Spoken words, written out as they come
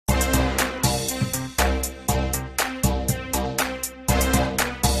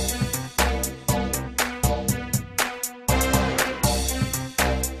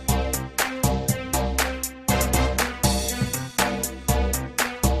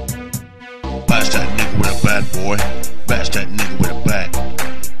bad boy. Bash that nigga with a bat.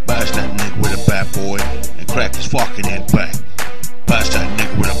 Bash that nigga with a bat, boy, and crack his fucking head back. Bash that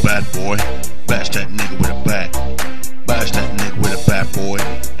nigga with a bad boy. Bash that nigga with a bat. Bash that nigga with a bat, boy,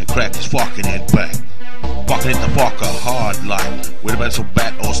 and crack his fucking head back. Fucking hit the fucker hard like with a baseball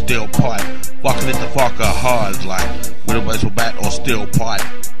bat or steel pipe. Fucking hit the fucker hard like with a baseball bat or steel pipe.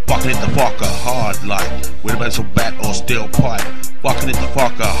 Fucking hit the fucker hard like with a baseball bat or steel pipe. Fucking hit the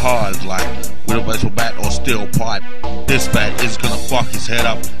fucker hard like with a baseball bat or steel pipe. This bat is gonna fuck his head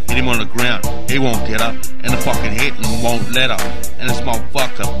up. Hit him on the ground, he won't get up, and the fucking hitting won't let up. And this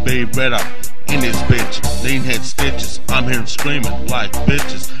motherfucker be red up in this bitch, lean head stitches. I'm hearing screaming like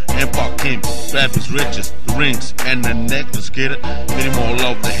bitches. And fuck him, grab his riches, the rings and the necklace, get it? Hit him all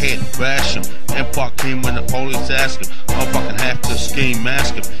over the head, bash him. And fuck him when the police ask him. I'll fucking have to scheme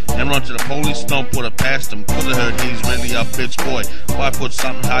mask him and run to the police, don't put it past him. Could've heard he's really a bitch boy. Why put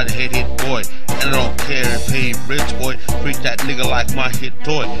something hard to hit boy? And I don't care if he rich boy. Treat that nigga like my hit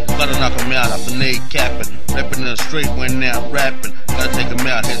toy. Gotta knock him out of the knee capping. Ripping in the street when out rapping. Gotta take him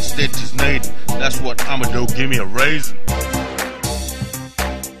out, hit stitches needing. That's what I'ma do, give me a raisin.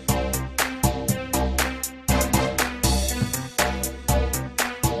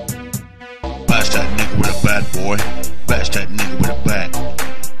 Bash that nigga with a bat, boy. Bash that nigga with a bat.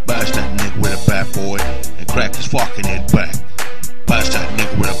 Bash that nigga with a bat, boy, and crack his fucking head back. Bash that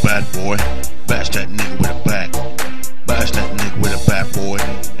nigga with a bat, boy. Bash that nigga with a bat. Bash that nigga with a bat, boy,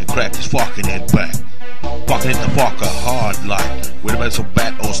 and crack his fucking head back. Fucking hit the fucker hard like with a baseball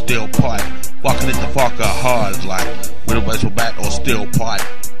bat or steel pipe. Fucking hit the fucker hard like with a baseball bat or steel pipe.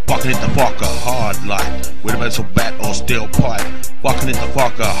 Fucking hit the fucker hard like with a baseball bat or steel pipe. Fucking hit the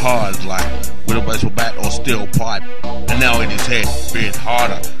fucker hard like with a baseball bat or steel pipe. And now in his head, bit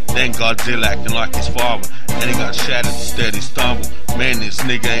harder. Then Godzilla acting like his father, and he got shattered, steady stumble. Man, this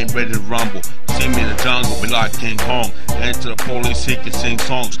nigga ain't ready to rumble. See me in the jungle, be like King Kong. And to the police, he can sing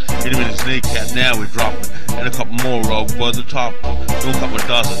songs. Hit him in his kneecap, now we dropping. And a couple more over the top of him. Do a couple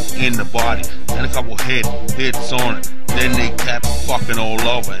dozen in the body, and a couple hits on it. Then they cap fucking all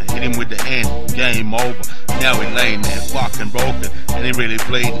over. Hit him with the end, game over. Now he laying there fucking broken, and he really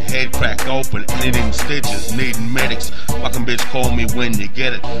bleeding, head cracked open, and he needing stitches, needing medics. Fucking bitch, call me when you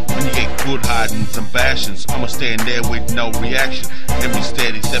get it. When you get good hiding some bastions, I'ma stand there with no reaction and be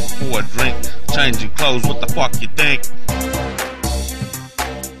steady, except for a drink. Changing clothes, what the fuck you think?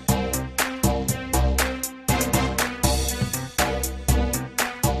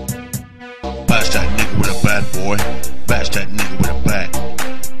 Bash that nigga with a bat, boy. Bash that nigga with a bat.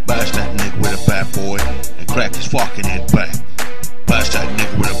 Bash that nigga with a bat, boy, and crack his fucking head back. Bash that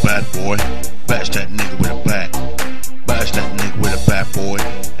nigga with a bat, boy. Bash that nigga with a bat. Bash that nigga with a bat, boy,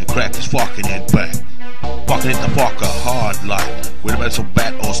 and crack his fucking head back. Fucking hit the fucker hard like with a baseball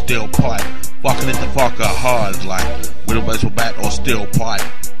bat or steel pipe. Fucking hit the fucker hard like with a baseball bat or steel pipe.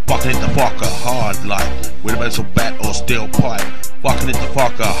 Fucking hit the fucker hard like with a baseball bat or steel pipe. Fucking hit the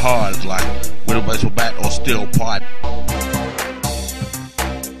fucker hard like with a baseball bat or steel pipe.